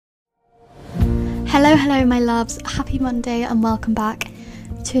Hello my loves, happy Monday and welcome back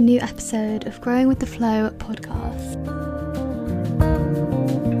to a new episode of Growing with the Flow podcast.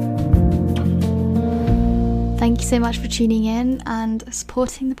 Thank you so much for tuning in and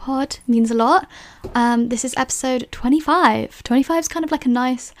supporting the pod, it means a lot. This is episode 25. 25 is kind of like a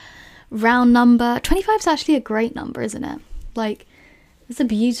nice round number. 25 is actually a great number, isn't it? Like, it's a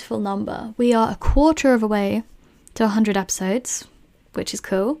beautiful number. We are a quarter of a way to 100 episodes, which is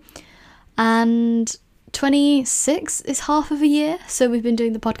cool. And 26 is half of a year, so we've been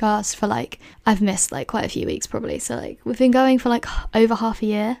doing the podcast for I've missed quite a few weeks probably, so we've been going for over half a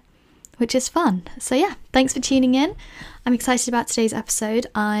year, which is fun. So yeah, thanks for tuning in. I'm excited about today's episode.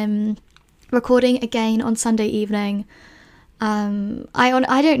 I'm recording again on Sunday evening.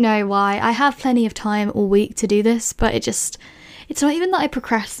 I don't know why. I have plenty of time all week to do this, but it's not even that I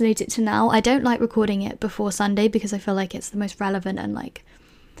procrastinate it to now. I don't like recording it before Sunday because I feel like it's the most relevant and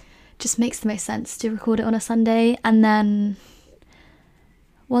just makes the most sense to record it on a Sunday. And then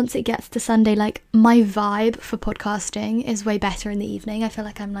once it gets to Sunday, my vibe for podcasting is way better in the evening. I feel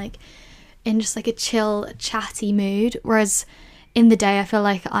like I'm in just a chill, chatty mood, whereas in the day I feel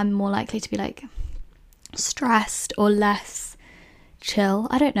like I'm more likely to be stressed or less chill.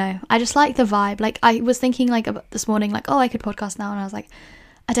 I don't know, I just like the vibe. I was thinking about this morning, oh, I could podcast now, and I was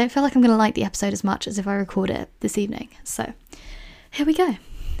I don't feel like I'm gonna like the episode as much as if I record it this evening. So here we go.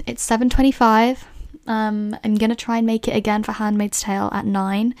 It's 7:25. I'm gonna try and make it again for Handmaid's Tale at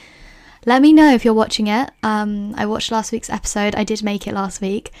 9. Let me know if you're watching it. I watched last week's episode. I did make it last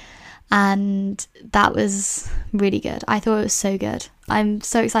week, and that was really good. I thought it was so good. I'm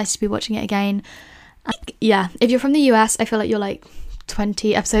so excited to be watching it again. Yeah, if you're from the US, I feel like you're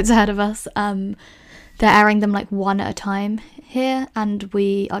 20 episodes ahead of us. They're airing them one at a time here, and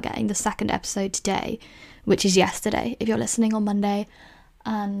we are getting the second episode today, which is yesterday if you're listening on Monday.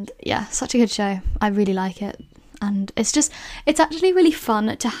 And yeah, such a good show. I really like it, and it's actually really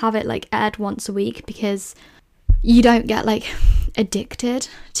fun to have it aired once a week, because you don't get addicted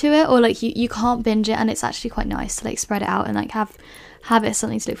to it, or you can't binge it, and it's actually quite nice to spread it out and have it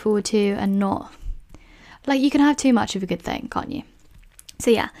something to look forward to, and not you can have too much of a good thing, can't you? So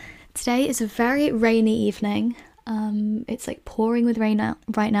yeah, today is a very rainy evening. It's pouring with rain out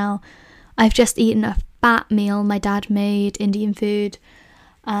right now. I've just eaten a fat meal my dad made, Indian food,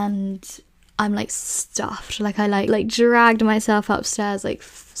 and I'm stuffed. I dragged myself upstairs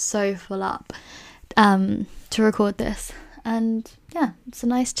so full up to record this. And yeah, it's a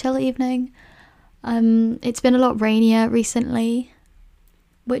nice chill evening. It's been a lot rainier recently,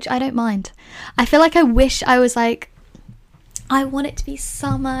 which I don't mind. I feel I wish I was I want it to be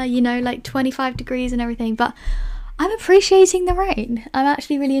summer, 25 degrees and everything, but I'm appreciating the rain. I'm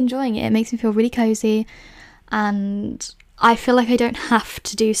actually really enjoying it. It makes me feel really cozy, and I feel I don't have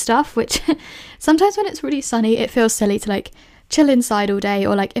to do stuff, which sometimes when it's really sunny, it feels silly to chill inside all day,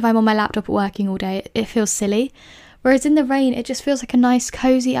 or if I'm on my laptop working all day, it feels silly. Whereas in the rain, it just feels a nice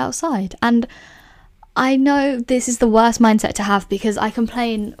cozy outside. And I know this is the worst mindset to have, because I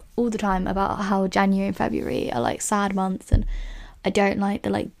complain all the time about how January and February are sad months, and I don't like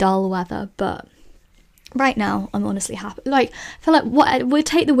the dull weather, but right now I'm honestly happy. I feel we'll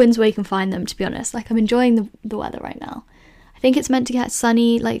take the wins where you can find them, to be honest. I'm enjoying the weather right now. I think it's meant to get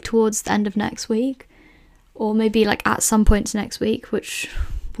sunny towards the end of next week, or maybe at some points next week, which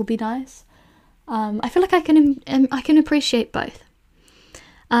will be nice. I feel I can appreciate both.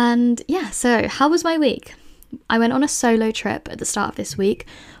 And yeah, so how was my week? I went on a solo trip at the start of this week.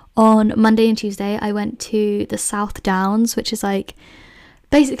 On Monday and Tuesday, I went to the South Downs, which is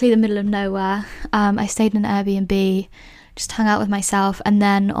basically the middle of nowhere. I stayed in an Airbnb, just hung out with myself, and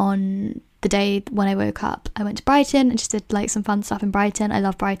then on the day when I woke up, I went to Brighton and just did some fun stuff in Brighton. I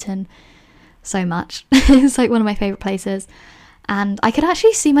love Brighton so much. It's one of my favourite places, and I could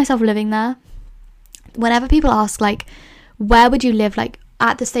actually see myself living there. Whenever people ask where would you live,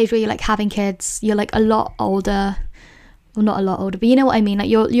 at the stage where you're having kids, you're a lot older, well, not a lot older, but you know what I mean,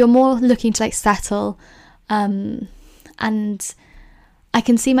 you're more looking to settle, and I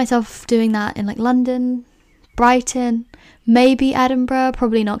can see myself doing that in London, Brighton, maybe Edinburgh,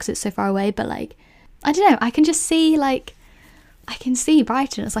 probably not because it's so far away, but I don't know, I can just see I can see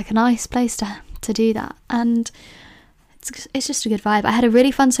Brighton as a nice place to do that, and it's just a good vibe. I had a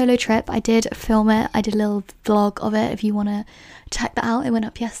really fun solo trip. I did film it. I did a little vlog of it if you want to check that out. It went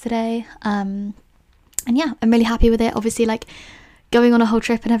up yesterday. And yeah, I'm really happy with it. Obviously, going on a whole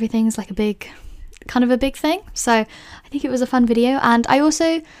trip and everything is a big thing. So I think it was a fun video. And I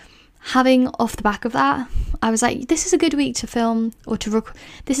also, having off the back of that, I was this is a good week to film, or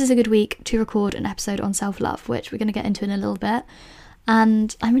this is a good week to record an episode on self-love, which we're going to get into in a little bit.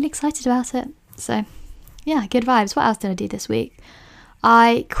 And I'm really excited about it. So yeah, good vibes. What else did I do this week?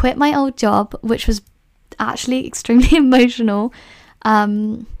 I quit my old job, which was actually extremely emotional.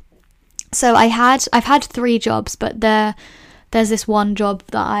 So I've had 3 jobs, but there's this one job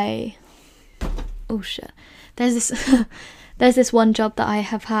that there's this one job that I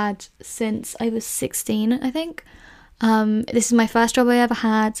have had since I was 16, I think. This is my first job I ever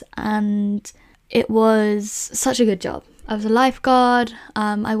had, and it was such a good job. I was a lifeguard.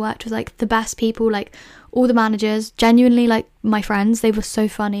 I worked with like the best people, like all the managers, genuinely like my friends. They were so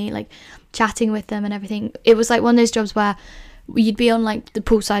funny, like chatting with them and everything. It was like one of those jobs where you'd be on like the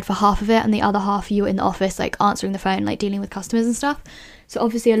poolside for half of it, and the other half you were in the office, like answering the phone, like dealing with customers and stuff. So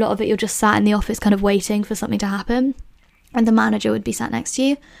obviously a lot of it you're just sat in the office kind of waiting for something to happen, and the manager would be sat next to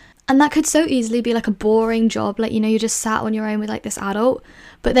you. And that could so easily be like a boring job, like, you know, you're just sat on your own with like this adult.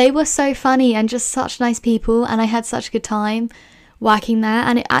 But they were so funny and just such nice people, and I had such a good time working there,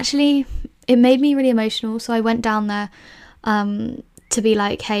 and it made me really emotional. So I went down there to be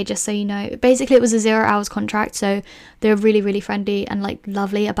like, hey, just so you know, basically it was a 0 hours contract, so they were really, really friendly and like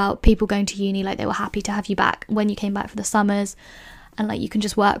lovely about people going to uni. Like, they were happy to have you back when you came back for the summers, and like you can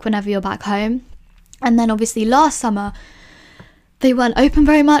just work whenever you're back home. And then obviously last summer they weren't open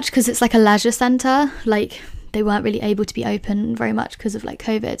very much because it's like a leisure centre. Like, they weren't really able to be open very much because of like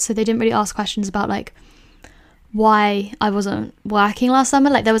COVID, so they didn't really ask questions about like why I wasn't working last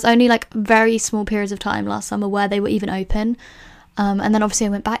summer. Like, there was only like very small periods of time last summer where they were even open. And then obviously I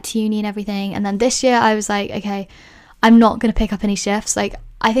went back to uni and everything, and then this year I was like, okay, I'm not going to pick up any shifts. Like,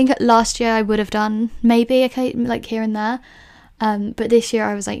 I think last year I would have done maybe okay, like here and there, but this year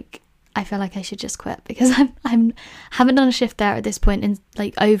I was like, I feel like I should just quit, because I haven't done a shift there at this point in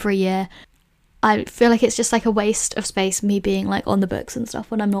like over a year. I feel like it's just like a waste of space, me being like on the books and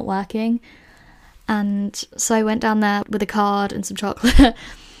stuff when I'm not working. And so I went down there with a card and some chocolate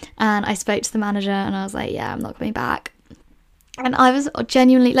and I spoke to the manager and I was like, yeah, I'm not coming back. And I was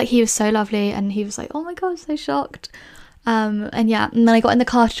genuinely like, he was so lovely, and he was like, oh my god, I'm so shocked. And yeah, and then I got in the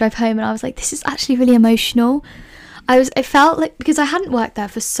car to drive home and I was like, this is actually really emotional. It felt like, because I hadn't worked there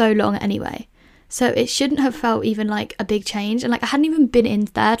for so long anyway, so it shouldn't have felt even like a big change, and like I hadn't even been in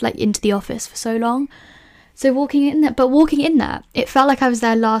there, like into the office for so long. So walking in there, it felt like I was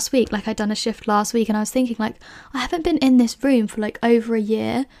there last week, like I'd done a shift last week, and I was thinking like, I haven't been in this room for like over a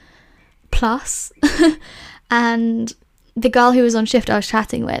year plus. And the girl who was on shift I was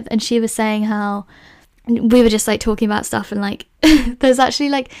chatting with, and she was saying how we were just like talking about stuff, and like there's actually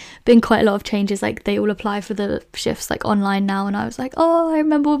like been quite a lot of changes, like they all apply for the shifts like online now, and I was like, oh, I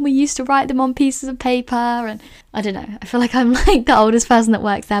remember when we used to write them on pieces of paper. And I don't know, I feel like I'm like the oldest person that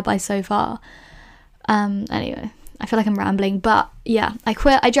works there by so far. Anyway, I feel like I'm rambling, but yeah, I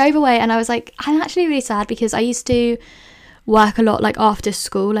quit. I drove away and I was like, I'm actually really sad, because I used to work a lot like after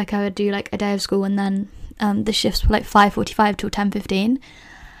school. Like, I would do like a day of school, and then the shifts were like 5:45 till 10:15,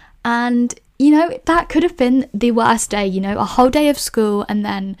 and you know, that could have been the worst day, you know, a whole day of school, and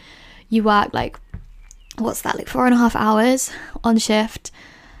then you work like, what's that, like 4.5 hours on shift.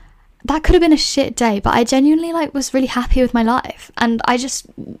 That could have been a shit day, but I genuinely like was really happy with my life, and I just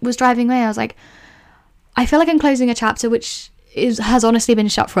was driving away. I was like, I feel like I'm closing a chapter which has honestly been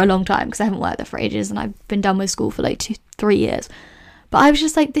shut for a long time, because I haven't worked there for ages, and I've been done with school for like 2-3 years. But I was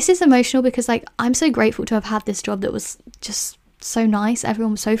just like, this is emotional, because like I'm so grateful to have had this job that was just so nice.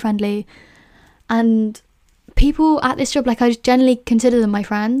 Everyone was so friendly. And people at this job, like, I generally consider them my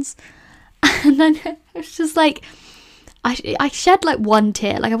friends. And then it was just like, I shed like one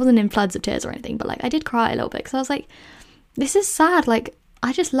tear. Like, I wasn't in floods of tears or anything, but like I did cry a little bit, because I was like, this is sad. Like,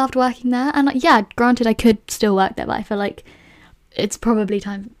 I just loved working there. And like, yeah, granted I could still work there, but I feel like it's probably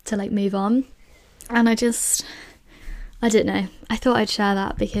time to like move on. And I don't know. I thought I'd share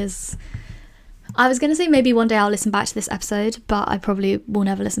that, because I was going to say maybe one day I'll listen back to this episode, but I probably will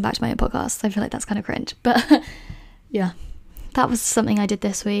never listen back to my own podcast. I feel like that's kind of cringe. But yeah, that was something I did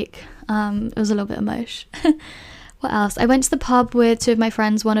this week. It was a little bit emotional. What else? I went to the pub with 2 of my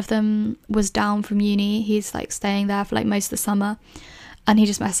friends. One of them was down from uni. He's like staying there for like most of the summer. And he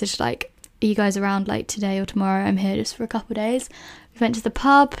just messaged like, are you guys around like today or tomorrow? I'm here just for a couple of days. We went to the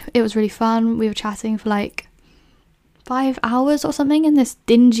pub. It was really fun. We were chatting for like 5 hours or something in this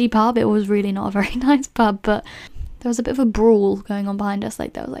dingy pub. It was really not a very nice pub, but there was a bit of a brawl going on behind us.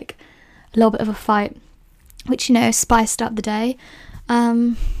 Like, there was like a little bit of a fight, which, you know, spiced up the day.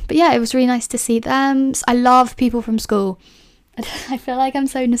 But yeah, it was really nice to see them. I love people from school. I feel like I'm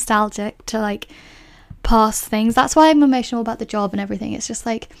so nostalgic to like past things. That's why I'm emotional about the job and everything. It's just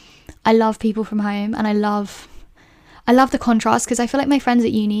like, I love people from home, and I love the contrast, because I feel like my friends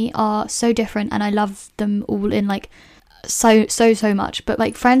at uni are so different, and I love them all in like so much. But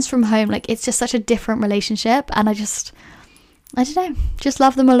like friends from home, like it's just such a different relationship, and I don't know, just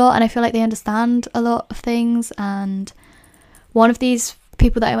love them a lot, and I feel like they understand a lot of things. And one of these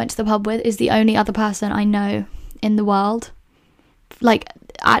people that I went to the pub with is the only other person I know in the world, like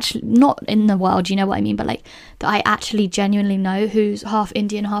actually not in the world, you know what I mean, but like that I actually genuinely know, who's half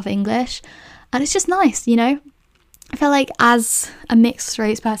Indian, half English. And it's just nice, you know. I feel like as a mixed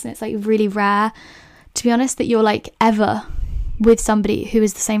race person, it's like really rare, to be honest, that you're like ever with somebody who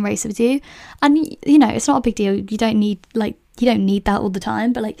is the same race as you. And you know, it's not a big deal, you don't need that all the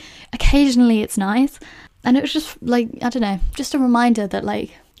time, but like occasionally it's nice. And it was just like, I don't know, just a reminder that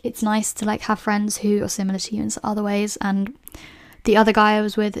like it's nice to like have friends who are similar to you in other ways. And the other guy I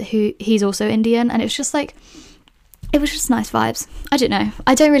was with, he's also Indian, and it was just nice vibes. I don't know,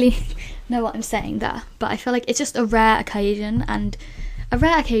 I don't really know what I'm saying there, but I feel like it's just a rare occasion, and you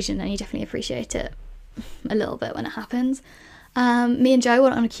definitely appreciate it a little bit when it happens. Me and Joe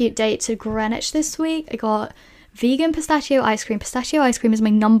went on a cute date to Greenwich this week. I got vegan pistachio ice cream. Pistachio ice cream is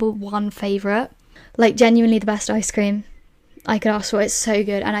my number one favourite, like genuinely the best ice cream I could ask for. It's so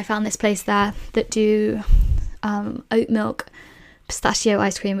good. And I found this place there that do oat milk pistachio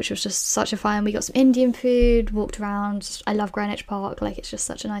ice cream, which was just such a fun. We got some Indian food, walked around. I love Greenwich Park, like it's just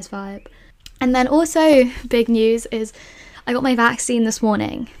such a nice vibe. And then also big news is I got my vaccine this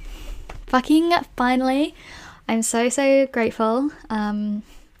morning. Fucking finally. I'm so grateful.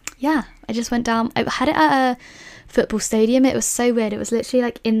 Yeah, I just went down. I had it at a football stadium. It was so weird. It was literally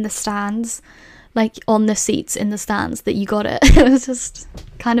like in the stands, like on the seats in the stands that you got it. It was just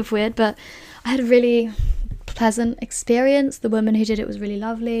kind of weird, but I had a really pleasant experience. The woman who did it was really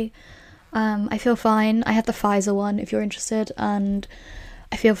lovely. I feel fine. I had the Pfizer one if you're interested, and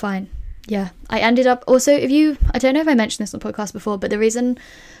I feel fine. Yeah, I ended up also, I don't know if I mentioned this on the podcast before, but the reason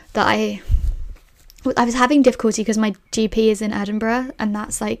that I was having difficulty because my GP is in Edinburgh, and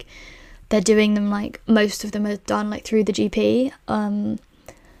that's like, they're doing them, like most of them are done like through the GP.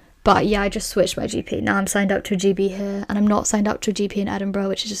 But yeah, I just switched my GP. Now I'm signed up to a GP here, and I'm not signed up to a GP in Edinburgh,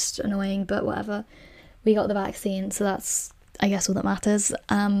 which is just annoying, but whatever. We got the vaccine, so that's, I guess, all that matters.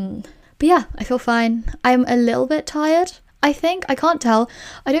 But yeah, I feel fine. I'm a little bit tired, I think. I can't tell.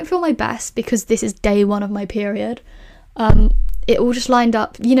 I don't feel my best because this is day one of my period. It all just lined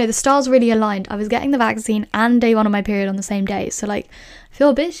up. You know, the stars really aligned. I was getting the vaccine and day one of my period on the same day. So, like, I feel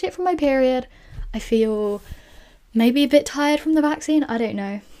a bit shit from my period. I feel maybe a bit tired from the vaccine. I don't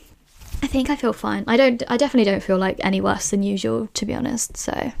know. I think I feel fine. I definitely don't feel, like, any worse than usual, to be honest.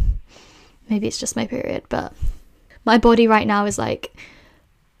 So, maybe it's just my period. But my body right now is, like,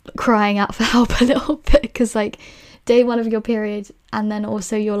 crying out for help a little bit. Because, like, day one of your period, and then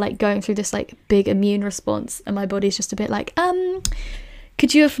also you're like going through this like big immune response, and my body's just a bit like,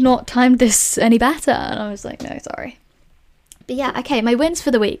 could you have not timed this any better? And I was like, no, sorry. But yeah, okay, my wins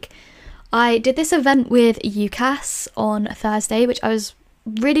for the week. I did this event with UCAS on Thursday, which I was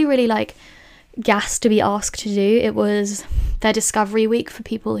really like gassed to be asked to do. It was their discovery week for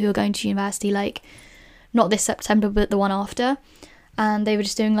people who are going to university, like not this September but the one after. And they were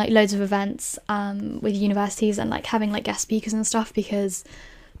just doing like loads of events with universities and like having like guest speakers and stuff, because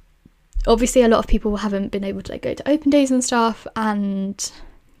obviously a lot of people haven't been able to like go to open days and stuff, and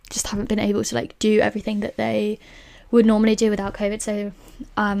just haven't been able to like do everything that they would normally do without COVID. So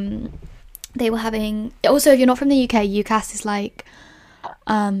they were having, also if you're not from the UK, UCAS is like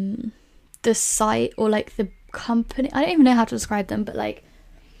the site or like the company, I don't even know how to describe them, but like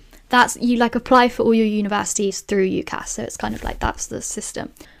that's, you like apply for all your universities through UCAS, so it's kind of like that's the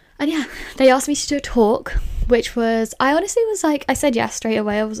system. And yeah, they asked me to do a talk, which was, I honestly was like, I said yes straight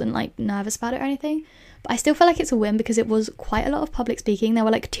away. I wasn't like nervous about it or anything, but I still feel like it's a win because it was quite a lot of public speaking. There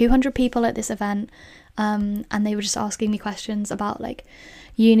were like 200 people at this event, and they were just asking me questions about like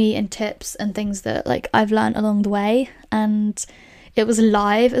uni and tips and things that like I've learned along the way. And it was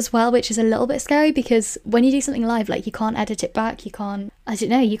live as well, which is a little bit scary because when you do something live, like you can't edit it back, you can't, I don't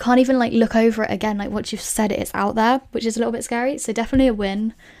know, you can't even like look over it again. Like once you've said it, it's out there, which is a little bit scary. So definitely a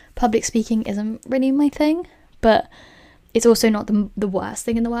win. Public speaking isn't really my thing, but it's also not the worst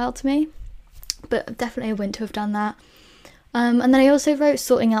thing in the world to me. But definitely a win to have done that. And then I also wrote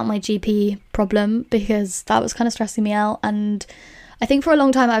sorting out my GP problem because that was kind of stressing me out. And I think for a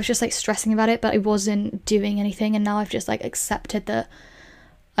long time I was just like stressing about it, but I wasn't doing anything. And now I've just like accepted that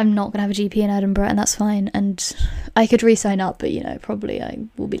I'm not gonna have a GP in Edinburgh, and that's fine. And I could re-sign up, but you know, probably I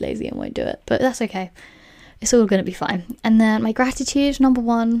will be lazy and won't do it, but that's okay. It's all gonna be fine. And then my gratitude, number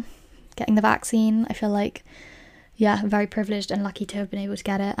one, getting the vaccine. I feel like, yeah, I'm very privileged and lucky to have been able to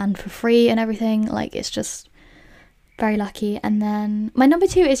get it, and for free and everything. Like, it's just very lucky. And then my number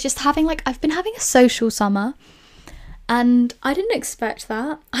two is just having like, I've been having a social summer, And I didn't expect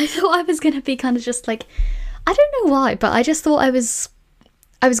that. I thought I was going to be kind of just like, I don't know why, but I just thought I was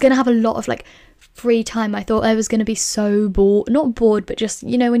going to have a lot of like free time. I thought I was going to be so bored, not bored, but just,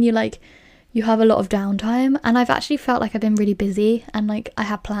 you know, when you like, you have a lot of downtime. And I've actually felt like I've been really busy and like I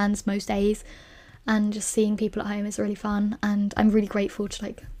have plans most days, and just seeing people at home is really fun. And I'm really grateful to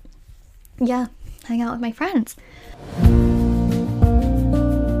like, yeah, hang out with my friends.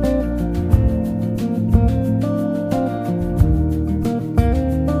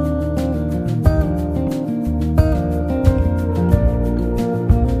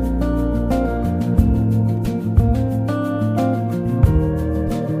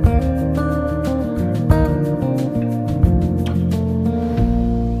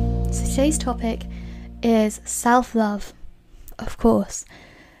 Today's topic is self-love, of course.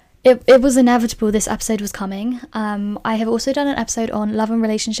 It was inevitable this episode was coming. I have also done an episode on love and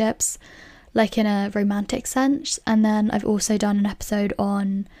relationships, like in a romantic sense, and then I've also done an episode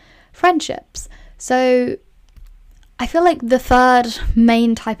on friendships. So I feel like the third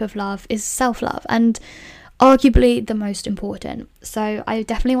main type of love is self-love, and arguably the most important. So I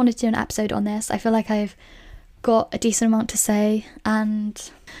definitely wanted to do an episode on this. I feel like I've got a decent amount to say,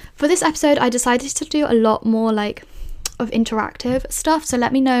 and for this episode I decided to do a lot more like of interactive stuff, so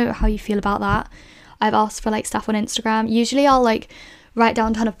let me know how you feel about that. I've asked for like stuff on Instagram. Usually I'll like write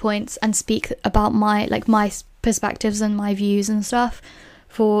down a ton of points and speak about my perspectives and my views and stuff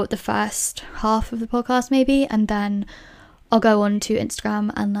for the first half of the podcast maybe, and then I'll go on to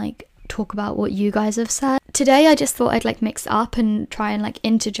Instagram and like talk about what you guys have said. Today I just thought I'd like mix it up and try and like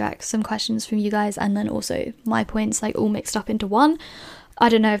interject some questions from you guys, and then also my points like all mixed up into one. I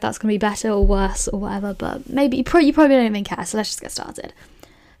don't know if that's gonna be better or worse or whatever, but maybe you probably don't even care, so let's just get started.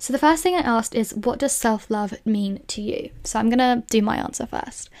 So the first thing I asked is, what does self-love mean to you? So I'm gonna do my answer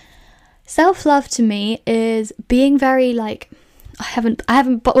first. Self-love to me is being very like, I haven't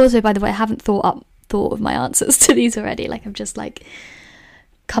but also, by the way, I haven't thought of my answers to these already. Like I've just like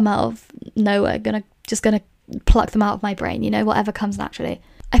come out of nowhere, gonna pluck them out of my brain, you know, whatever comes naturally.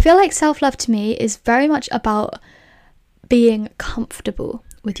 I feel like self-love to me is very much about being comfortable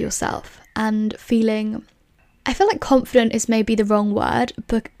with yourself and feeling, I feel like confident is maybe the wrong word,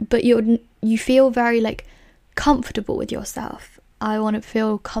 but you feel very like comfortable with yourself. I want to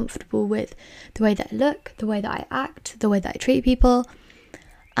feel comfortable with the way that I look, the way that I act, the way that I treat people,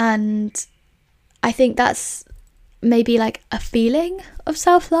 and I think that's maybe like a feeling of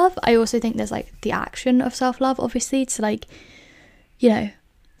self-love. I also think there's like the action of self-love, obviously, to like, you know,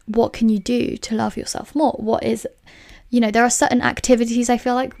 what can you do to love yourself more? What is, you know, there are certain activities I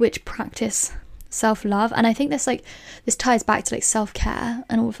feel like which practice self-love, and I think this ties back to like self-care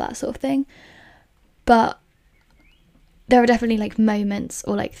and all of that sort of thing. But there are definitely like moments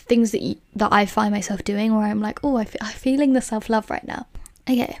or like things that I find myself doing where I'm like, oh, I'm feeling the self-love right now.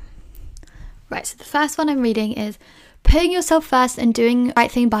 Okay, right, so the first one I'm reading is putting yourself first and doing the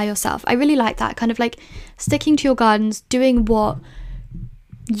right thing by yourself. I really like that, kind of like sticking to your guns, doing what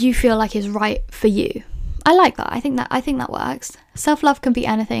you feel like is right for you. I like that. I think that works. Self-love can be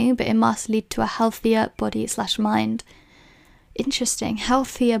anything, but it must lead to a healthier body/mind. Interesting.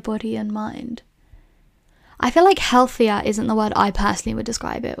 Healthier body and mind. I feel like healthier isn't the word I personally would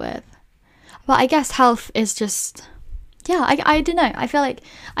describe it with. But I guess health is just, yeah, I don't know. I feel like,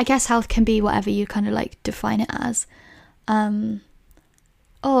 I guess health can be whatever you kind of like define it as.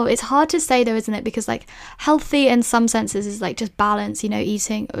 It's hard to say though, isn't it? Because like healthy in some senses is like just balance, you know,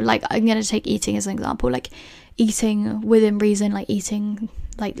 eating, like I'm going to take eating as an example, like eating within reason, like eating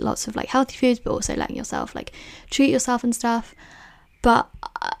like lots of like healthy foods, but also letting yourself like treat yourself and stuff. But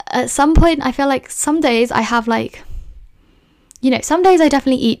at some point I feel like some days I have like, you know, some days I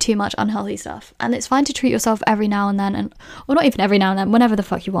definitely eat too much unhealthy stuff, and it's fine to treat yourself every now and then, or not even every now and then, whenever the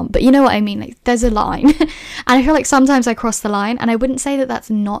fuck you want, but you know what I mean, like there's a line. And I feel like sometimes I cross the line, and I wouldn't say that that's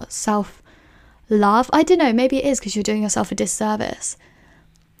not self-love. I don't know, maybe it is, because you're doing yourself a disservice.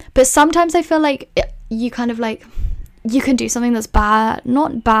 But sometimes I feel like you kind of like, you can do something that's bad,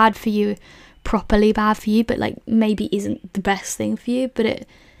 not bad for you, properly bad for you, but like maybe isn't the best thing for you, but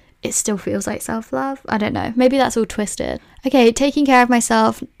it still feels like self-love. I don't know, maybe that's all twisted. Okay, taking care of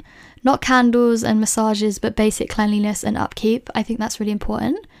myself, not candles and massages, but basic cleanliness and upkeep. I think that's really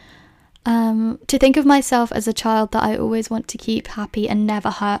important. To think of myself as a child that I always want to keep happy and never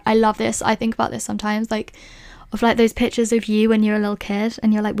hurt. I love this. I think about this sometimes, like of like those pictures of you when you're a little kid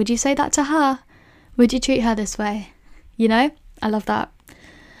and you're like, would you say that to her? Would you treat her this way? You know, I love that.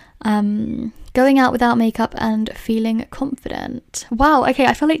 Going out without makeup and feeling confident. Wow, okay,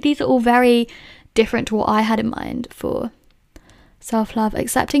 I feel like these are all very different to what I had in mind for Self-love,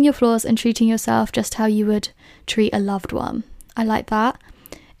 accepting your flaws and treating yourself just how you would treat a loved one. I like that.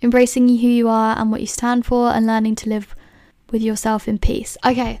 Embracing who you are and what you stand for, and learning to live with yourself in peace.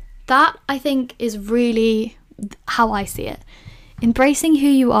 Okay, that I think is really how I see it. Embracing who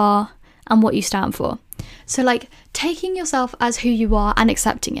you are and what you stand for. So like taking yourself as who you are and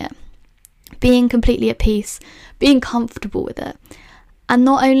accepting it. Being completely at peace, being comfortable with it. And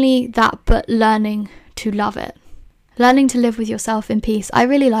not only that, but learning to love it. Learning to live with yourself in peace. I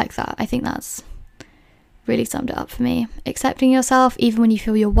really like that. I think that's really summed it up for me. Accepting yourself even when you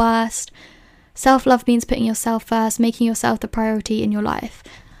feel your worst. Self-love means putting yourself first, making yourself the priority in your life.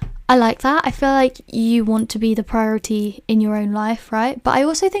 I like that. I feel like you want to be the priority in your own life, right? But I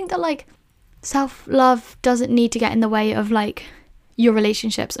also think that like self-love doesn't need to get in the way of like your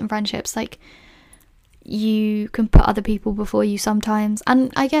relationships and friendships. Like you can put other people before you sometimes,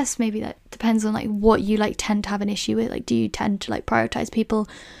 and I guess maybe that depends on like what you like tend to have an issue with. Like do you tend to like prioritize people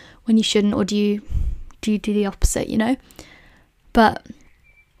when you shouldn't, or do you do the opposite, you know? But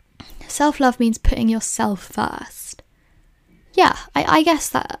self-love means putting yourself first. Yeah, I guess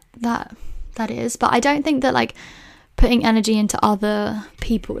that is, but I don't think that like putting energy into other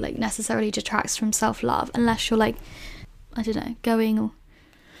people like necessarily detracts from self-love, unless you're like, I don't know, going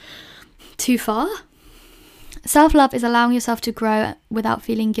too far. Self-love is allowing yourself to grow without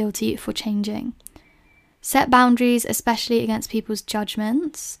feeling guilty for changing. Set boundaries, especially against people's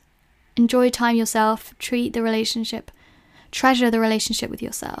judgments. Enjoy time yourself. Treasure the relationship with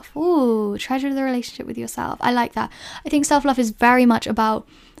yourself. Ooh, treasure the relationship with yourself. I like that. I think self-love is very much about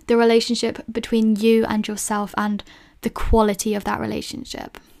the relationship between you and yourself and the quality of that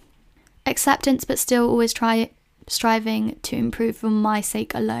relationship. Acceptance, but still always striving to improve for my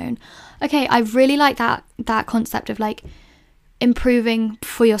sake alone. Okay, I really like that concept of like improving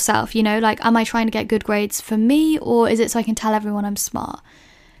for yourself, you know, like am I trying to get good grades for me, or is it so I can tell everyone I'm smart?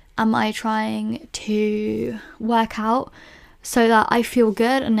 Am I trying to work out so that I feel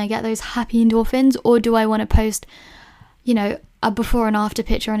good and I get those happy endorphins, or do I want to post, you know, a before and after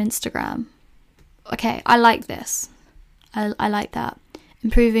picture on Instagram? Okay, I like this. I like that.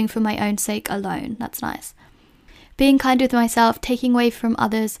 Improving for my own sake alone. That's nice. Being kind with myself, taking away from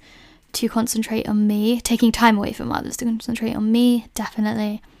others to concentrate on me. Taking time away from others to concentrate on me,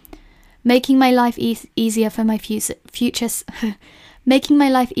 definitely. Making my life easier for my future making my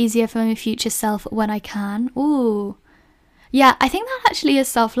life easier for my future self when I can. Ooh. Yeah, I think that actually is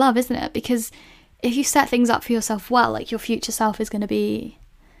self-love, isn't it? Because if you set things up for yourself well, like your future self is going to be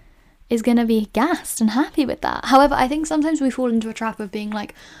gassed and happy with that. However, I think sometimes we fall into a trap of being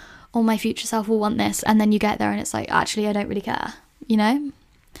like, oh, my future self will want this, and then you get there and it's like, actually, I don't really care, you know?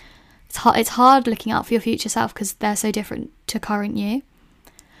 It's hard looking out for your future self because they're so different to current you.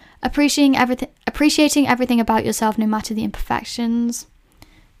 Appreciating everything about yourself, no matter the imperfections.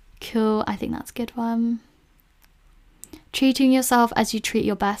 Cool, I think that's a good one. Treating yourself as you treat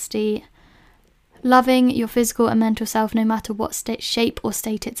your bestie. Loving your physical and mental self, no matter what shape or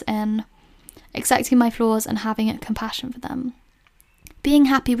state it's in. Accepting my flaws and having compassion for them. Being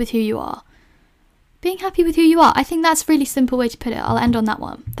happy with who you are. Being happy with who you are. I think that's a really simple way to put it. I'll end on that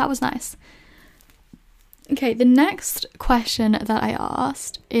one. That was nice. Okay, the next question that I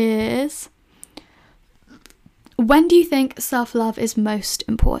asked is, when do you think self-love is most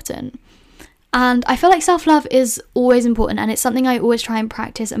important? And I feel like self-love is always important, and it's something I always try and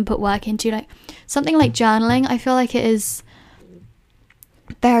practice and put work into. Like something like journaling, I feel like it is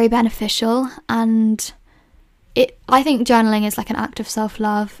very beneficial, and I think journaling is like an act of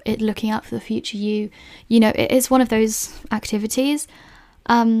self-love. It looking out for the future you know, it is one of those activities.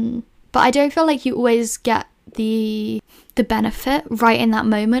 But I don't feel like you always get the benefit right in that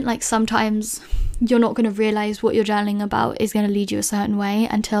moment. Like sometimes you're not going to realise what you're journaling about is going to lead you a certain way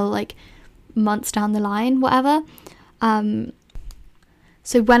until like months down the line, whatever.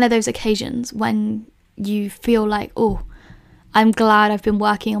 So when are those occasions when you feel like, oh, I'm glad I've been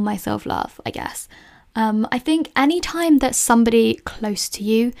working on my self-love, I guess. I think any time that somebody close to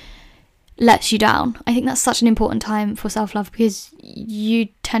you lets you down, I think that's such an important time for self-love, because you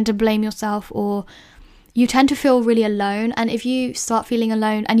tend to blame yourself, or you tend to feel really alone. And if you start feeling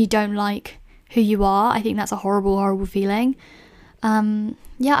alone and you don't like who you are, I think that's a horrible, horrible feeling.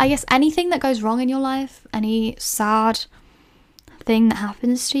 Yeah, I guess anything that goes wrong in your life, any sad thing that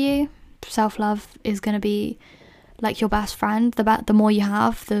happens to you, self-love is going to be like your best friend. The more you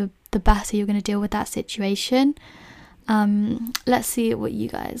have, the better you're going to deal with that situation. Let's see what you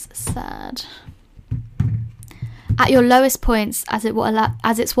guys said. At your lowest points, as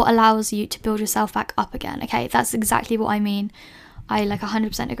it's what allows you to build yourself back up again. Okay, that's exactly what I mean. I like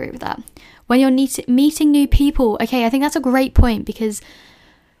 100% agree with that. When you're meeting new people, okay, I think that's a great point, because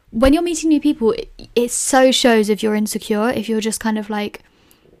when you're meeting new people, it so shows if you're insecure, if you're just kind of like,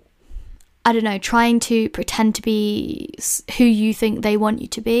 I don't know, trying to pretend to be who you think they want you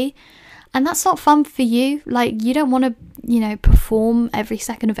to be. And that's not fun for you. Like, you don't want to, you know, perform every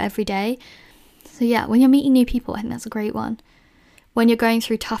second of every day. So yeah, when you're meeting new people, I think that's a great one. When you're going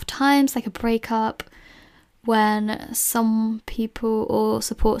through tough times, like a breakup, when some people or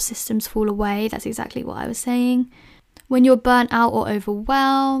support systems fall away, that's exactly what I was saying. When you're burnt out or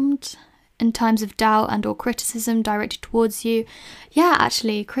overwhelmed, in times of doubt and or criticism directed towards you. Yeah,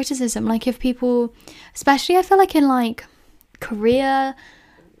 actually, criticism. Like if people, especially I feel like in like career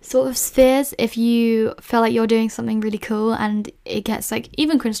sort of spheres, if you feel like you're doing something really cool and it gets like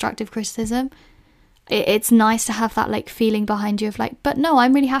even constructive criticism, it's nice to have that like feeling behind you of like, but no,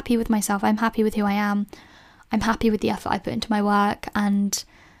 I'm really happy with myself. I'm happy with who I am. I'm happy with the effort I put into my work, and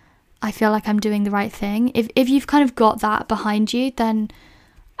I feel like I'm doing the right thing. If you've kind of got that behind you, then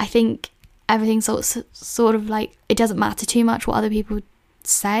I think everything's sort of like, it doesn't matter too much what other people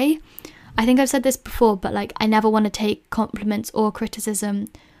say. I think I've said this before, but like I never want to take compliments or criticism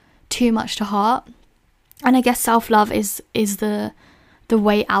too much to heart. And I guess self-love is the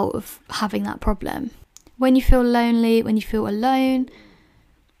way out of having that problem. When you feel lonely, when you feel alone,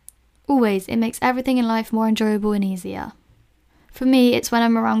 always, it makes everything in life more enjoyable and easier. For me, it's when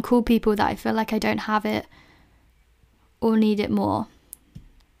I'm around cool people that I feel like I don't have it or need it more.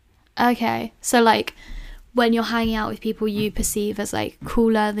 Okay, so like when you're hanging out with people you perceive as like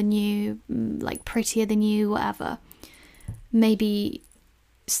cooler than you, like prettier than you, whatever, maybe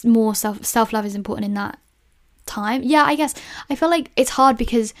more self-love is important in that time. Yeah, I guess I feel like it's hard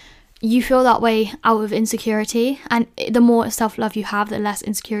because you feel that way out of insecurity, and the more self-love you have, the less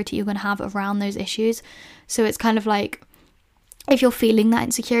insecurity you're going to have around those issues. So it's kind of like, if you're feeling that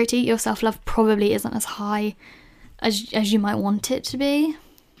insecurity, your self-love probably isn't as high as you might want it to be.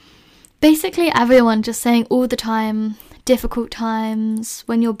 Basically everyone just saying all the time, difficult times,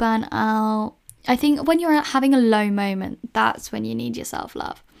 when you're burnt out. I think when you're having a low moment, that's when you need your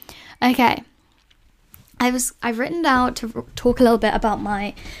self-love. Okay, I've written down to talk a little bit about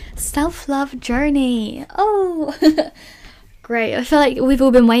my self-love journey. Oh, great. I feel like we've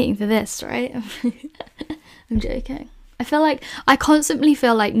all been waiting for this, right? I'm joking. I feel like I constantly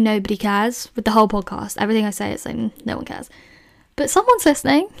feel like nobody cares with the whole podcast. Everything I say is like no one cares. But someone's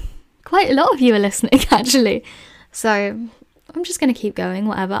listening. Quite a lot of you are listening, actually. So I'm just going to keep going,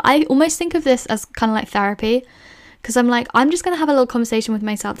 whatever. I almost think of this as kind of like therapy, because I'm like, I'm just going to have a little conversation with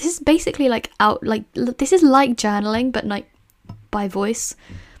myself. This is basically this is like journaling, but like by voice.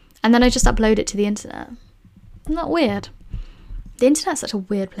 And then I just upload it to the internet. Isn't that weird? The internet's such a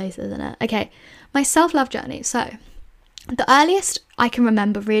weird place, isn't it? Okay, my self-love journey. So the earliest I can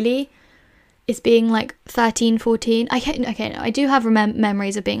remember really is being like 13, 14. I do have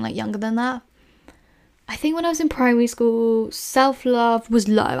memories of being like younger than that. I think when I was in primary school, self-love was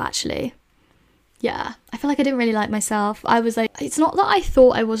low, actually. Yeah, I feel like I didn't really like myself. I was like, it's not that I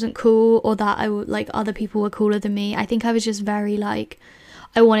thought I wasn't cool or that other people were cooler than me. I think I was just very like,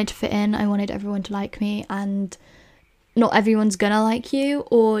 I wanted to fit in. I wanted everyone to like me, and not everyone's gonna like you,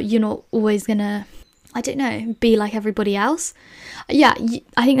 or you're not always gonna, I don't know, be like everybody else. Yeah,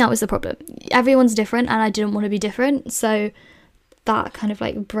 I think that was the problem. Everyone's different, and I didn't want to be different. So that kind of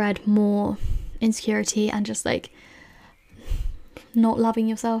like bred more insecurity and just like not loving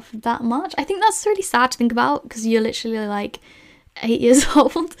yourself that much. I think that's really sad to think about, because you're literally like 8 years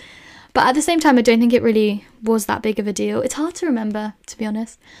old. But at the same time, I don't think it really was that big of a deal. It's hard to remember, to be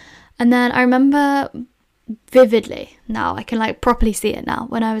honest. And then I remember vividly now, I can like properly see it now,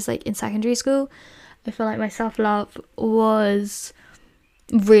 when I was like in secondary school, I feel like my self-love was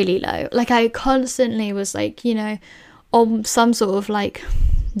really low. Like I constantly was like, you know, on some sort of like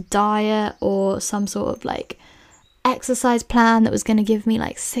diet or some sort of like exercise plan that was going to give me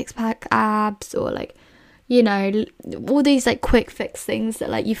like six-pack abs, or like, you know, all these like quick fix things that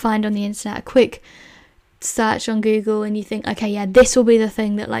like you find on the internet, a quick search on Google, and you think, okay, yeah, this will be the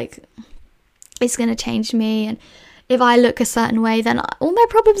thing that like it's going to change me, and if I look a certain way, then all my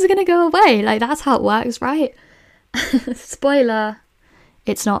problems are going to go away. Like that's how it works, right? Spoiler,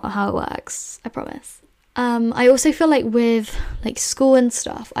 it's not how it works, I promise. I also feel like with like school and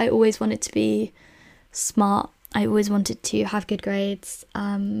stuff, I always wanted to be smart. I always wanted to have good grades.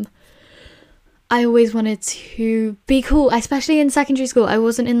 I always wanted to be cool, especially in secondary school. I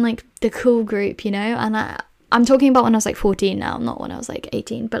wasn't in like the cool group, you know, and I'm talking about when I was like 14 now, not when I was like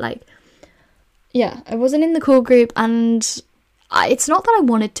 18, but like, yeah, I wasn't in the cool group, and it's not that I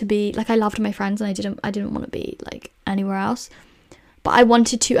wanted to be, like I loved my friends and I didn't want to be like anywhere else. but I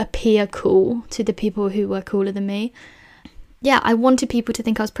wanted to appear cool to the people who were cooler than me. Yeah, I wanted people to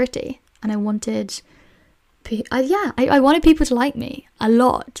think I was pretty, and I wanted I wanted people to like me a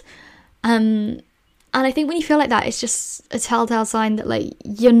lot. And I think when you feel like that, it's just a telltale sign that like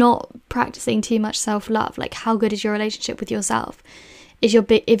you're not practicing too much self-love. Like, how good is your relationship with yourself? If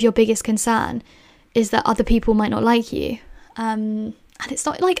your biggest concern is that other people might not like you, and it's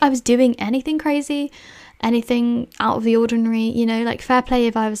not like I was doing anything crazy, anything out of the ordinary, you know, like fair play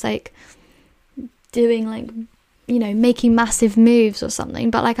if I was like doing like, you know, making massive moves or something,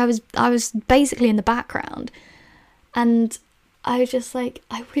 but like I was basically in the background, and I was just like,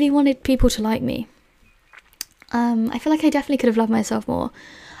 I really wanted people to like me. I feel like I definitely could have loved myself more.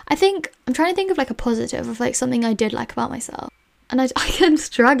 I think I'm trying to think of like a positive of like something I did like about myself, and I'm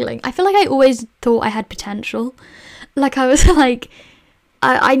struggling. I feel like I always thought I had potential. Like I was like,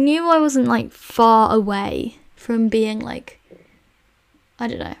 I knew I wasn't like far away from being like, I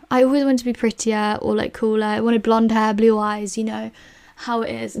don't know, I always wanted to be prettier or like cooler. I wanted blonde hair, blue eyes, you know how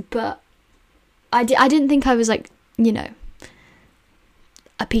it is, but I didn't think I was like, you know,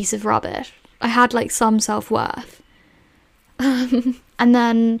 a piece of rubbish. I had like some self-worth. And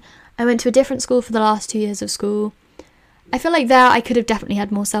then I went to a different school for the last 2 years of school. I feel like there I could have definitely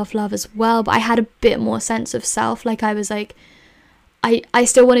had more self-love as well, but I had a bit more sense of self. Like I was like, I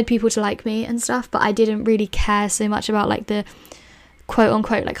still wanted people to like me and stuff, but I didn't really care so much about like the quote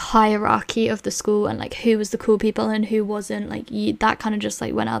unquote like hierarchy of the school and like who was the cool people and who wasn't. Like that kind of just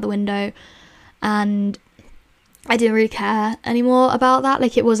like went out the window, and I didn't really care anymore about that.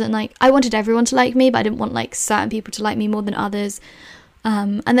 Like it wasn't like I wanted everyone to like me, but I didn't want like certain people to like me more than others.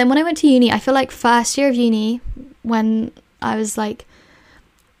 And then when I went to uni, I feel like first year of uni, when I was like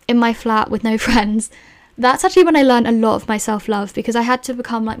in my flat with no friends, that's actually when I learned a lot of my self-love, because I had to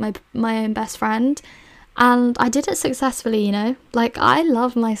become like my own best friend, and I did it successfully, you know, like I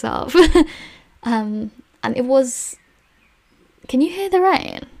love myself. And it was, can you hear the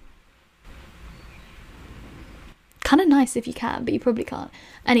rain? Kind of nice if you can, but you probably can't.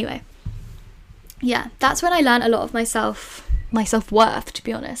 Anyway, yeah, that's when I learned a lot of my self-worth, to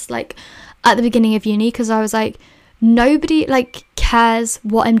be honest, like at the beginning of uni, because I was like, nobody like cares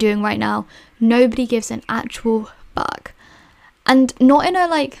what I'm doing right now. Nobody gives an actual fuck. And not in a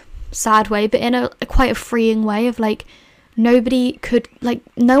like sad way, but in a quite a freeing way of like, nobody could like,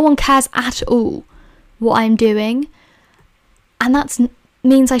 no one cares at all what I'm doing, and that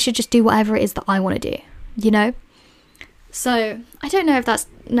means I should just do whatever it is that I want to do, you know. So I don't know if that's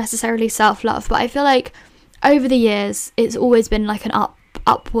necessarily self-love, but I feel like over the years it's always been like an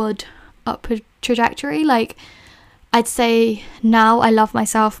upward trajectory. Like I'd say now I love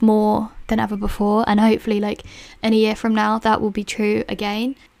myself more than ever before, and hopefully like in a year from now that will be true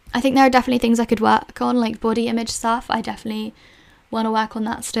again. I think there are definitely things I could work on, like body image stuff. I definitely want to work on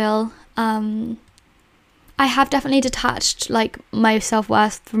that still. I have definitely detached like my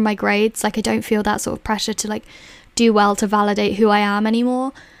self-worth from my grades. Like I don't feel that sort of pressure to like do well to validate who I am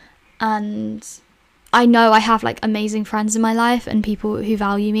anymore. And I know I have like amazing friends in my life and people who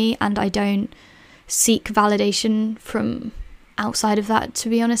value me, and I don't seek validation from outside of that, to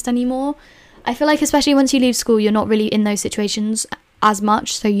be honest, anymore. I feel like especially once you leave school, you're not really in those situations as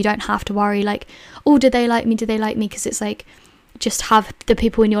much, so you don't have to worry like, oh, did they like me, because it's like, just have the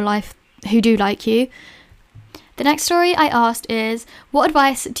people in your life who do like you. The next story I asked is, what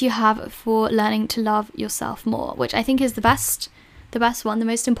advice do you have for learning to love yourself more? Which I think is the best one, the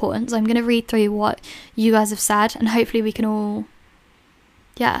most important. So I'm going to read through what you guys have said, and hopefully we can all,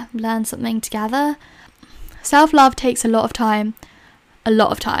 learn something together. Self-love takes a lot of time,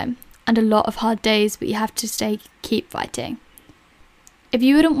 and a lot of hard days, but you have to keep fighting. If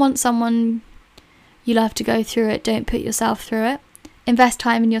you wouldn't want someone you love to go through it, don't put yourself through it. Invest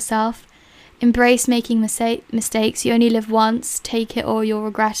time in yourself. Embrace making mistakes. You only live once. Take it or you'll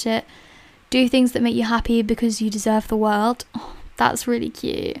regret it. Do things that make you happy because you deserve the world. Oh, that's really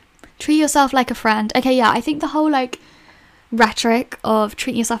cute. Treat yourself like a friend. Okay, yeah, I think the whole like rhetoric of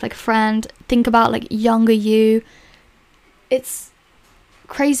treating yourself like a friend, think about like younger you. It's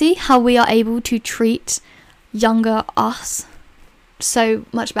crazy how we are able to treat younger us so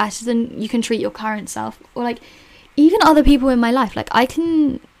much better than you can treat your current self, or like even other people in my life. Like I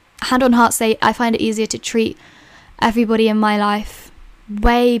can hand on heart say I find it easier to treat everybody in my life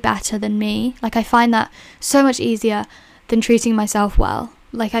way better than me. Like I find that so much easier than treating myself well.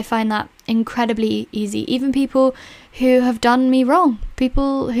 Like I find that incredibly easy. Even people who have done me wrong,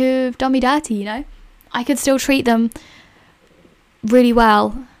 people who've done me dirty, you know, I could still treat them really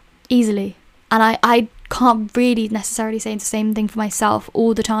well, easily. And I can't really necessarily say the same thing for myself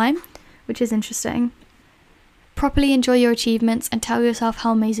all the time, which is interesting. properly enjoy your achievements and tell yourself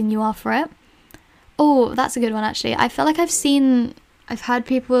how amazing you are for it. Oh, that's a good one, actually. I feel like I've had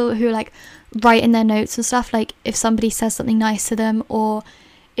people who like write in their notes and stuff, like if somebody says something nice to them, or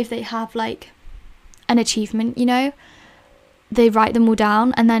if they have like an achievement, you know, they write them all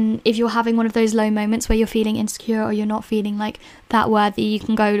down. And then if you're having one of those low moments where you're feeling insecure or you're not feeling like that worthy, you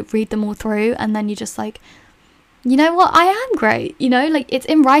can go read them all through, and then you just like, you know what, I am great, you know, like it's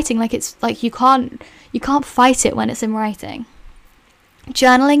in writing, like it's like you can't fight it when it's in writing.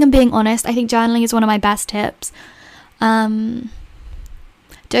 Journaling and being honest. I think journaling is one of my best tips. Don't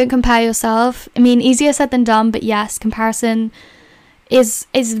compare yourself. I mean, easier said than done, but yes, comparison is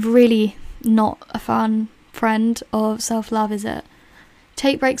really not a fun friend of self-love, is it?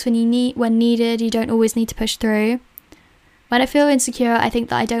 Take breaks when needed. You don't always need to push through. When I feel insecure, I think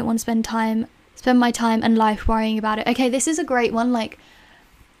that I don't want to spend my time and life worrying about it. Okay, this is a great one. Like,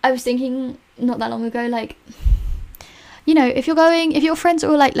 I was thinking not that long ago, like, you know, if your friends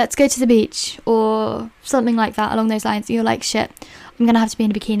are all like, let's go to the beach or something like that along those lines, you're like, shit, I'm gonna have to be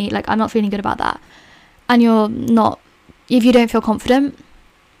in a bikini, like I'm not feeling good about that, and you're not, if you don't feel confident.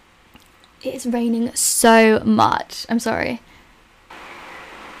 It's raining so much, I'm sorry.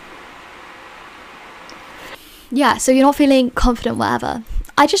 Yeah, so you're not feeling confident, whatever.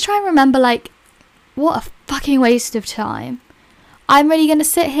 I just try and remember, like, what a fucking waste of time. I'm really gonna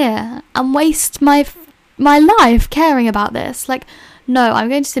sit here and waste my life caring about this. Like, no, I'm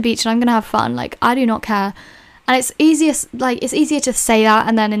going to the beach and I'm gonna have fun. Like, I do not care. And it's easier to say that,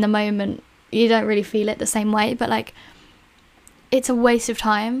 and then in the moment you don't really feel it the same way, but like, it's a waste of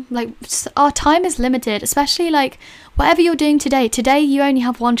time. Like, our time is limited, especially like whatever you're doing today you only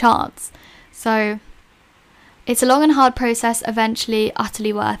have one chance. So it's a long and hard process, eventually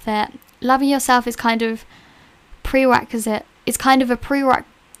utterly worth it. Loving yourself is kind of a prerequisite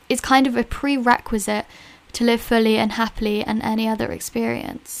to live fully and happily and any other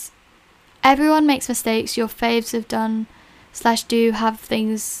experience. Everyone makes mistakes. Your faves have done / do have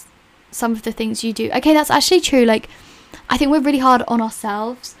things, some of the things you do. Okay, that's actually true. Like, I think we're really hard on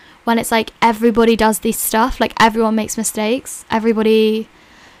ourselves when it's like everybody does this stuff. Like, everyone makes mistakes. Everybody,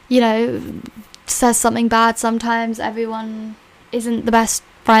 you know, says something bad sometimes. Everyone isn't the best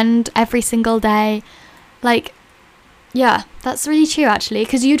friend every single day. Like, yeah, that's really true, actually,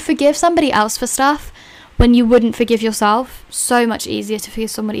 because you'd forgive somebody else for stuff when you wouldn't forgive yourself. So much easier to forgive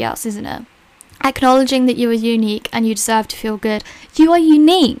somebody else, isn't it? Acknowledging that you are unique and you deserve to feel good. You are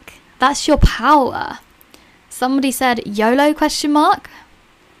unique. That's your power. Somebody said YOLO ?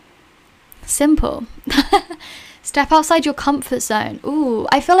 Simple. Step outside your comfort zone. Ooh,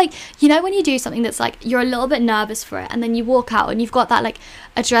 I feel like, you know, when you do something that's like, you're a little bit nervous for it, and then you walk out and you've got that like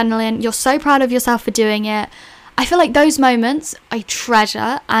adrenaline, you're so proud of yourself for doing it. I feel like those moments I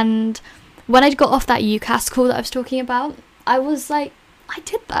treasure. And when I got off that UCAS call that I was talking about, I was like, I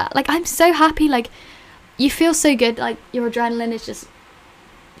did that. Like, I'm so happy. Like, you feel so good. Like, your adrenaline is just,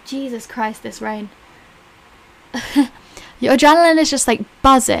 Jesus Christ, this rain. Your adrenaline is just like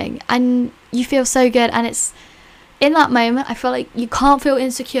buzzing and you feel so good. And it's in that moment, I feel like you can't feel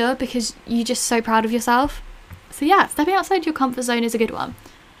insecure because you're just so proud of yourself. So yeah, stepping outside your comfort zone is a good one.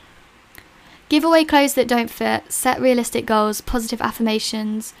 Give away clothes that don't fit. Set realistic goals. Positive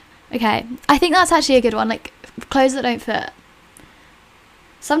affirmations. Okay, I think that's actually a good one. Like, clothes that don't fit.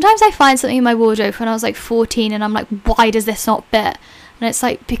 Sometimes I find something in my wardrobe when I was like 14 and I'm like, why does this not fit? And it's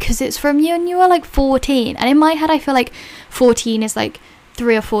like, because it's from you and you were like 14. And in my head, I feel like 14 is like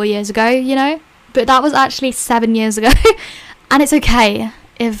 3 or 4 years ago, you know? But that was actually 7 years ago. And it's okay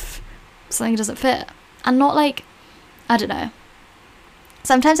if something doesn't fit. And not like, I don't know.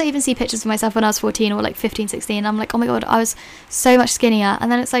 Sometimes I even see pictures of myself when I was 14 or like 15, 16. And I'm like, oh my God, I was so much skinnier.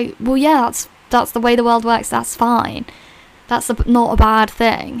 And then it's like, well, yeah, that's the way the world works. That's fine. That's not a bad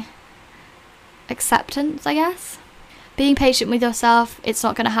thing. Acceptance, I guess. Being patient with yourself. It's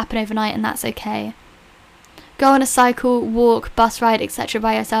not going to happen overnight, and that's okay. Go on a cycle, walk, bus ride, etc.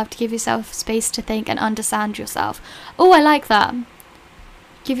 by yourself to give yourself space to think and understand yourself. Oh, I like that.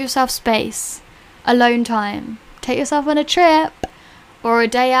 Give yourself space. Alone time. Take yourself on a trip, or a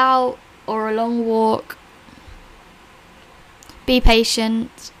day out, or a long walk. Be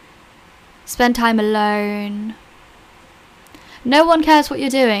patient. Spend time alone. No one cares what you're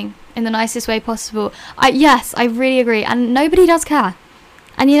doing in the nicest way possible. Yes, I really agree. And nobody does care.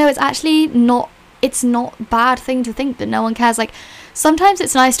 And you know, it's actually not a bad thing to think that no one cares. Like, sometimes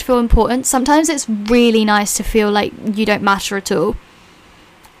it's nice to feel important. Sometimes it's really nice to feel like you don't matter at all.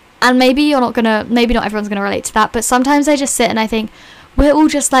 And maybe not everyone's gonna relate to that, but sometimes I just sit and I think, we're all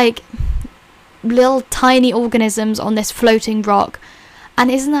just like little tiny organisms on this floating rock.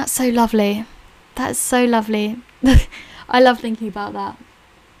 And isn't that so lovely? That's so lovely. I love thinking about that.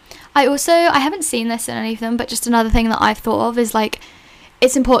 I haven't seen this in any of them, but just another thing that I've thought of is like,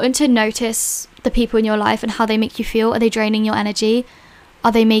 it's important to notice the people in your life and how they make you feel. Are they draining your energy?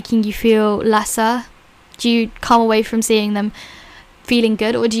 Are they making you feel lesser? Do you come away from seeing them feeling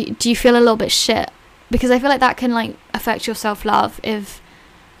good, or do you feel a little bit shit? Because I feel like that can like affect your self-love if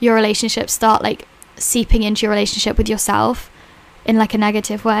your relationships start like seeping into your relationship with yourself in like a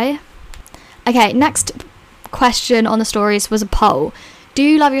negative way. Okay, next question on the stories was a poll. Do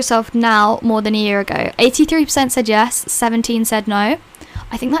you love yourself now more than a year ago? 83% said yes, 17% said no.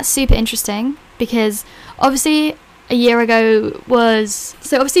 I think that's super interesting because obviously a year ago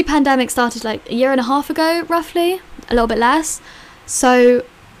obviously pandemic started like a year and a half ago, roughly, a little bit less. So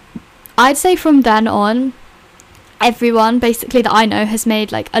I'd say from then on, everyone basically that I know has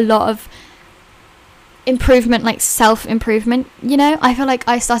made like a lot of improvement, like self-improvement, you know? I feel like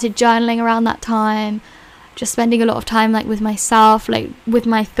I started journaling around that time, just spending a lot of time like with myself, like with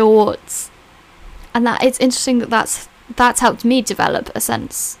my thoughts, and that it's interesting that that's helped me develop a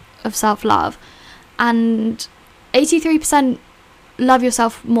sense of self-love. And 83% love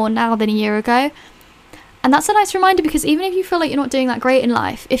yourself more now than a year ago, and that's a nice reminder, because even if you feel like you're not doing that great in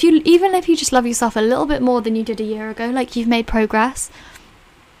life, even if you just love yourself a little bit more than you did a year ago, like you've made progress.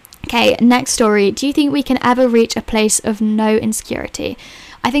 Okay, next story. Do you think we can ever reach a place of no insecurity?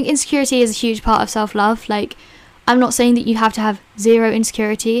 I think insecurity is a huge part of self-love. Like, I'm not saying that you have to have zero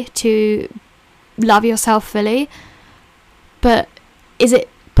insecurity to love yourself fully, but is it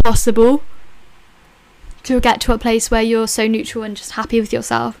possible to get to a place where you're so neutral and just happy with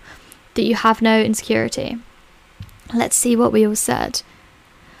yourself that you have no insecurity? Let's see what we all said.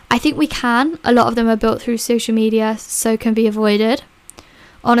 I think we can. A lot of them are built through social media, so can be avoided.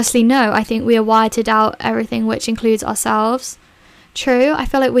 Honestly, no. I think we are wired to doubt everything, which includes ourselves. True. I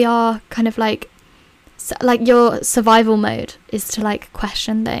feel like we are kind of like your survival mode is to like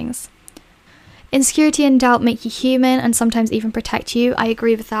question things. Insecurity and doubt make you human and sometimes even protect you. I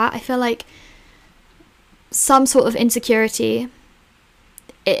agree with that. I feel like some sort of insecurity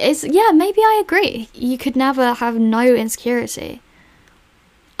maybe I agree. You could never have no insecurity.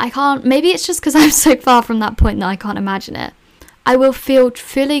 I can't, maybe it's just because I'm so far from that point that I can't imagine it. I will feel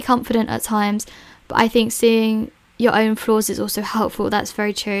fully confident at times, but I think seeing your own flaws is also helpful. That's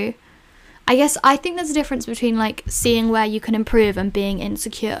very true. I think there's a difference between like seeing where you can improve and being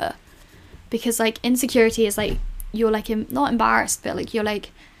insecure, because like insecurity is like you're like not embarrassed, but like you're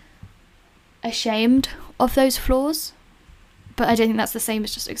like ashamed of those flaws. But I don't think that's the same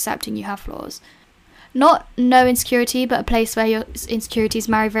as just accepting you have flaws. Not no insecurity, but a place where your insecurities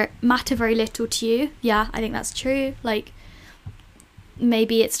matter very little to you. Yeah, I think that's true. Like,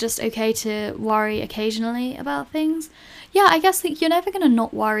 maybe it's just okay to worry occasionally about things. Yeah, I guess like you're never gonna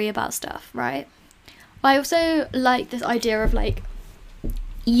not worry about stuff, right? But I also like this idea of like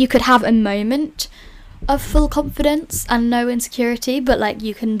you could have a moment of full confidence and no insecurity, but like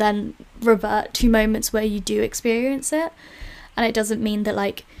you can then revert to moments where you do experience it, and it doesn't mean that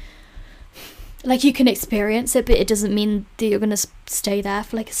like you can experience it, but it doesn't mean that you're gonna stay there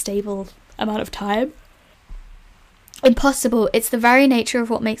for like a stable amount of time. Impossible. It's the very nature of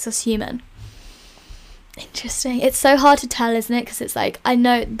what makes us human. Interesting. It's so hard to tell, isn't it? Because it's like, I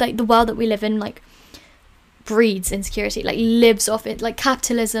know like the world that we live in like breeds insecurity, like lives off it, like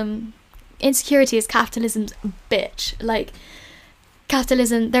capitalism. Insecurity is capitalism's bitch. Like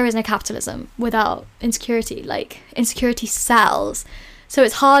capitalism, there is no capitalism without insecurity. Like insecurity sells. So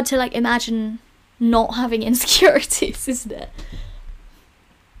it's hard to like imagine not having insecurities, isn't it?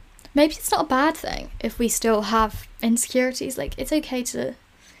 Maybe it's not a bad thing if we still have insecurities. Like, it's okay to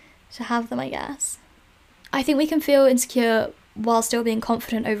have them, I guess. I think we can feel insecure while still being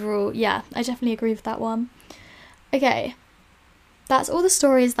confident overall. Yeah, I definitely agree with that one. Okay, that's all the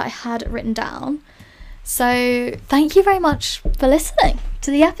stories that I had written down. So thank you very much for listening to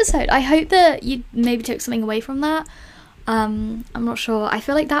the episode. I hope that you maybe took something away from that. I'm not sure. I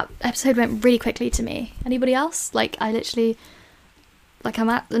feel like that episode went really quickly to me. Anybody else? Like, I literally... like, I'm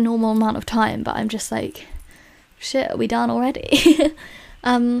at the normal amount of time, but I'm just like, shit, are we done already?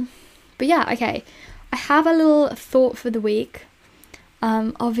 But yeah, okay. I have a little thought for the week.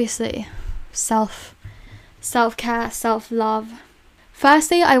 Obviously, self-care, self-love.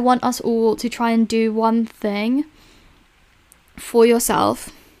 Firstly, I want us all to try and do one thing for yourself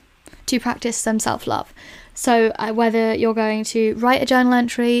to practice some self-love. So whether you're going to write a journal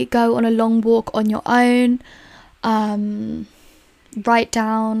entry, go on a long walk on your own, write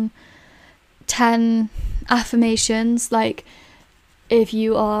down 10 affirmations, like if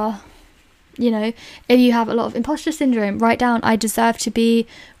you are You know, if you have a lot of imposter syndrome, write down, I deserve to be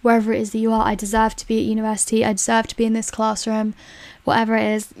wherever it is that you are. I deserve to be at university. I deserve to be in this classroom, whatever it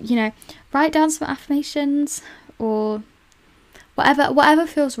is. You know, write down some affirmations or whatever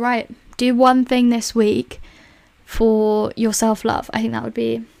feels right. Do one thing this week for your self-love. I think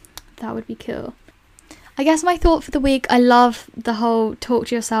that would be cool. I guess my thought for the week, I love the whole talk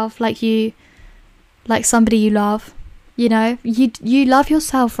to yourself like somebody you love. You know, you love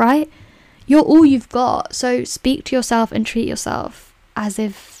yourself, right? You're all you've got. So speak to yourself and treat yourself as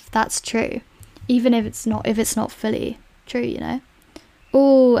if that's true, even if it's not fully true, you know.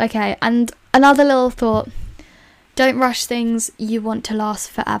 Oh, okay. And another little thought: don't rush things you want to last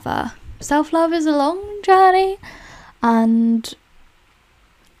forever. Self-love is a long journey, and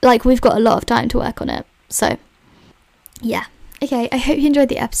like, we've got a lot of time to work on it. So yeah, okay, I hope you enjoyed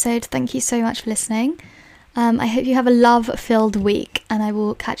the episode. Thank you so much for listening. I hope you have a love-filled week, and I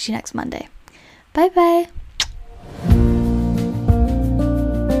will catch you next Monday. Bye bye.